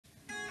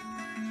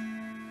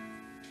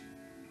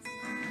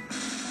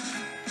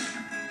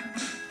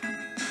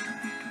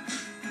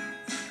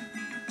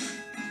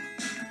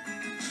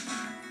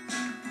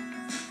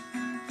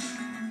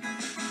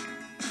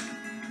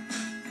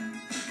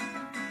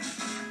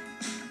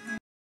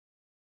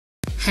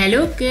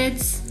Hello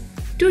kids!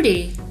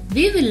 Today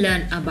we will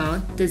learn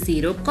about the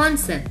zero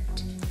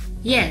concept.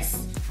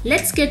 Yes,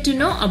 let's get to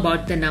know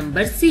about the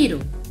number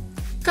 0.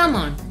 Come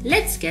on,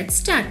 let's get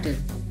started.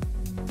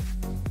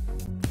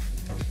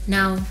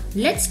 Now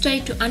let's try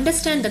to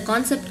understand the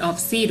concept of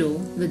 0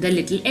 with a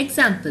little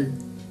example.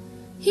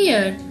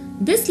 Here,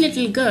 this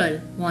little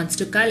girl wants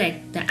to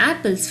collect the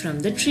apples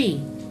from the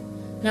tree.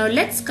 Now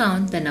let's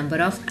count the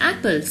number of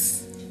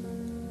apples.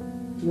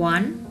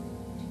 1,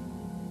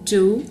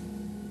 2,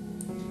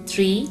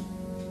 3,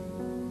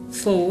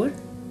 4,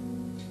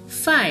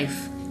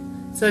 5.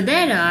 So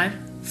there are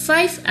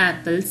 5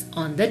 apples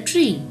on the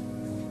tree.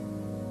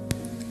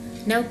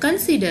 Now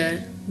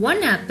consider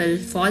one apple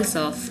falls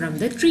off from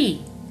the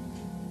tree.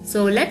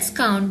 So let's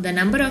count the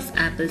number of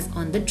apples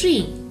on the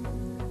tree.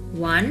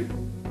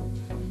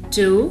 1,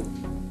 2,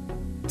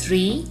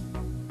 3,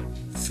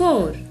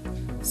 4.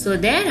 So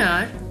there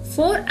are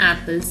 4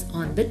 apples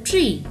on the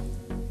tree.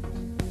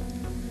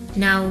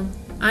 Now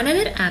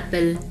another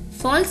apple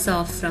falls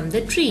off from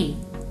the tree.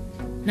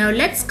 Now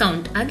let's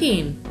count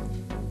again.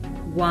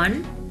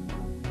 1,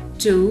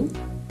 2,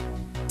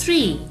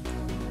 3.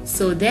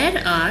 So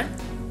there are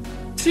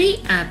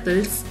 3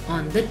 apples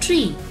on the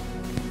tree.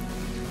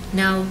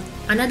 Now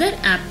another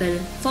apple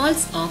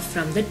falls off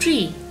from the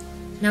tree.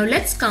 Now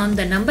let's count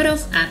the number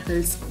of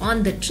apples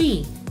on the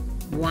tree.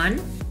 1,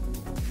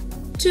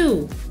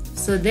 2.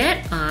 So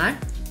there are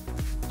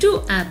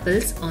 2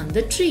 apples on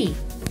the tree.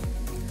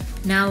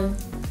 Now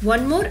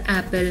one more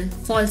apple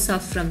falls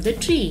off from the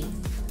tree.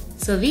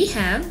 So we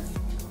have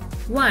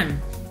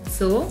 1.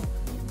 So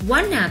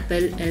 1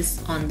 apple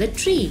is on the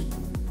tree.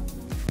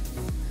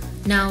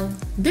 Now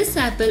this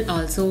apple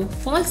also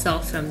falls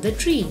off from the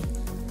tree.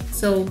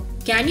 So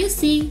can you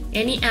see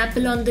any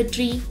apple on the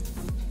tree?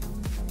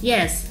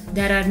 Yes,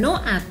 there are no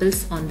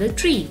apples on the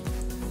tree.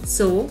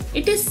 So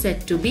it is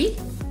said to be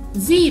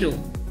 0.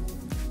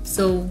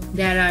 So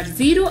there are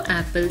 0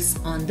 apples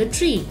on the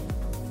tree.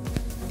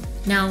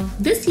 Now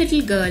this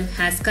little girl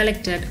has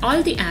collected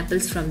all the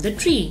apples from the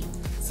tree.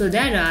 So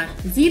there are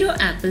 0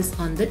 apples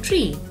on the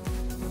tree.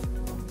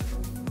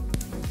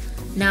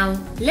 Now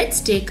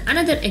let's take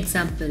another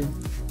example.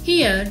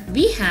 Here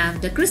we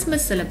have the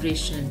Christmas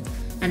celebration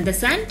and the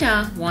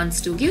Santa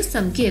wants to give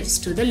some gifts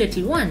to the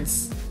little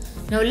ones.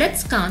 Now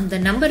let's count the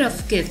number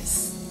of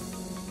gifts.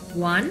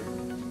 1,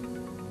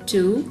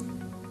 2,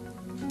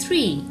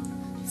 3.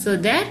 So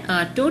there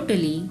are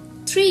totally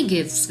 3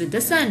 gifts with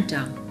the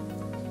Santa.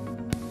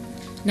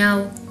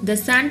 Now the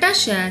Santa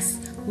shares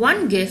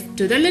 1 gift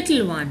to the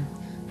little one.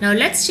 Now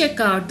let's check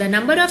out the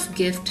number of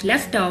gifts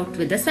left out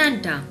with the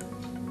Santa.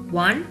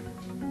 1,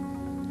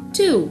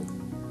 2.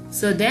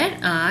 So there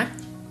are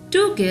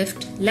 2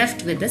 gifts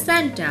left with the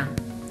Santa.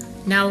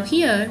 Now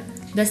here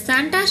the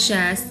Santa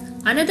shares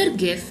another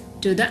gift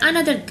to the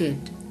another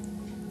kid.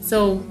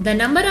 So the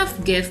number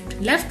of gifts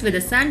left with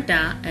the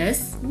Santa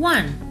is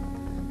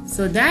 1.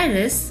 So there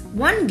is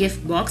 1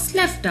 gift box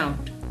left out.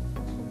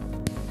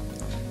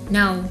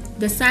 Now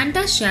the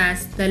Santa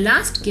shares the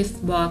last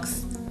gift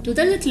box to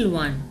the little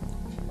one.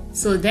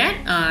 So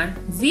there are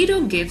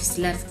 0 gifts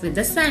left with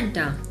the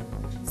Santa.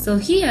 So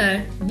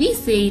here we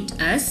say it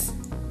as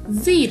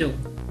 0.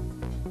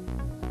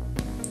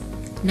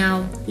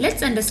 Now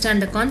let's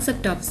understand the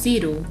concept of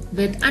 0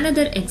 with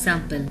another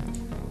example.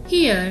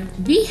 Here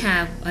we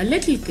have a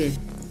little kid.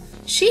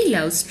 She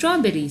loves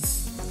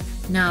strawberries.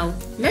 Now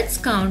let's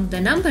count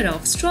the number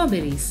of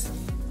strawberries.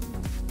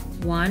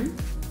 1,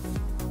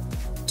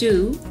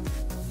 2,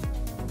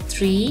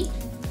 3,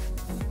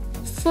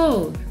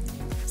 4.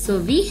 So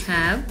we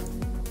have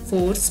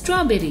 4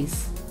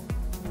 strawberries.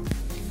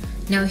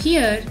 Now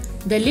here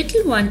the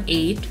little one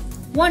ate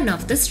one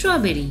of the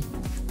strawberry.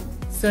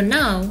 So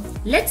now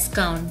let's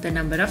count the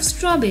number of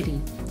strawberry.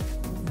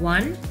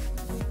 1,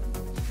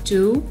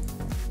 2,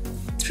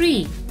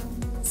 3.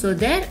 So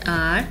there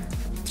are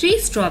 3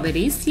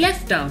 strawberries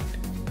left out.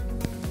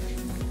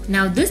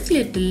 Now this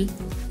little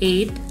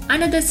ate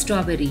another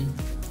strawberry.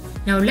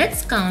 Now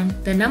let's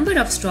count the number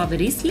of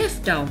strawberries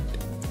left out.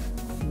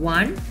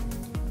 1,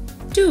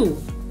 2.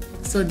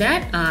 So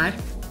there are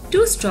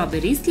 2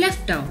 strawberries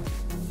left out.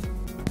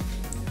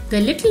 The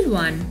little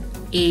one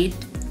ate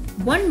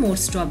 1 more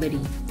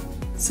strawberry.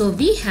 So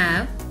we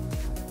have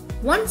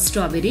 1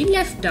 strawberry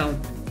left out.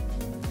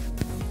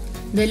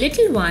 The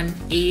little one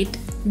ate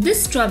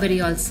this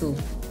strawberry also.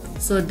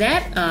 So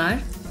there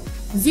are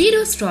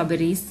 0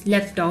 strawberries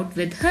left out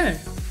with her.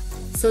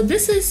 So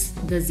this is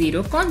the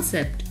 0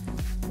 concept.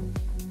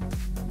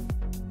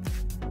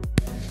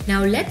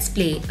 Now let's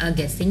play a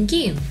guessing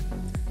game.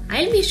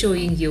 I'll be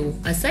showing you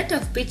a set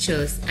of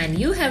pictures and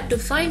you have to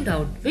find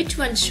out which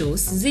one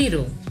shows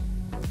 0.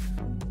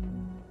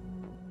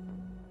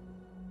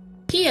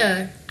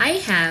 Here I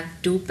have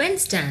 2 pen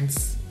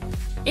stands.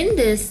 In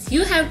this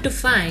you have to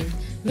find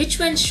which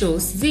one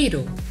shows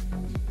 0.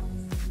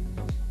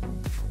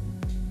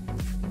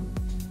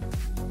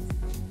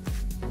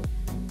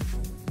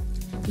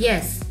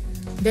 Yes,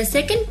 the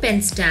second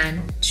pen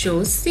stand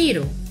shows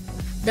 0.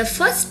 The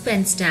first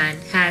pen stand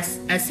has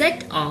a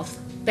set of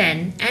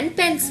pen and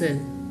pencil.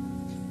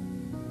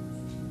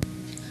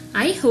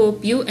 I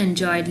hope you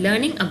enjoyed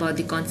learning about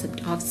the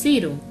concept of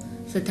zero.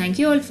 So thank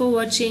you all for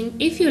watching.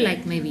 If you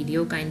like my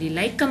video, kindly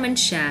like, comment,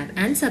 share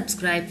and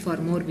subscribe for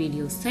more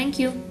videos. Thank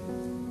you.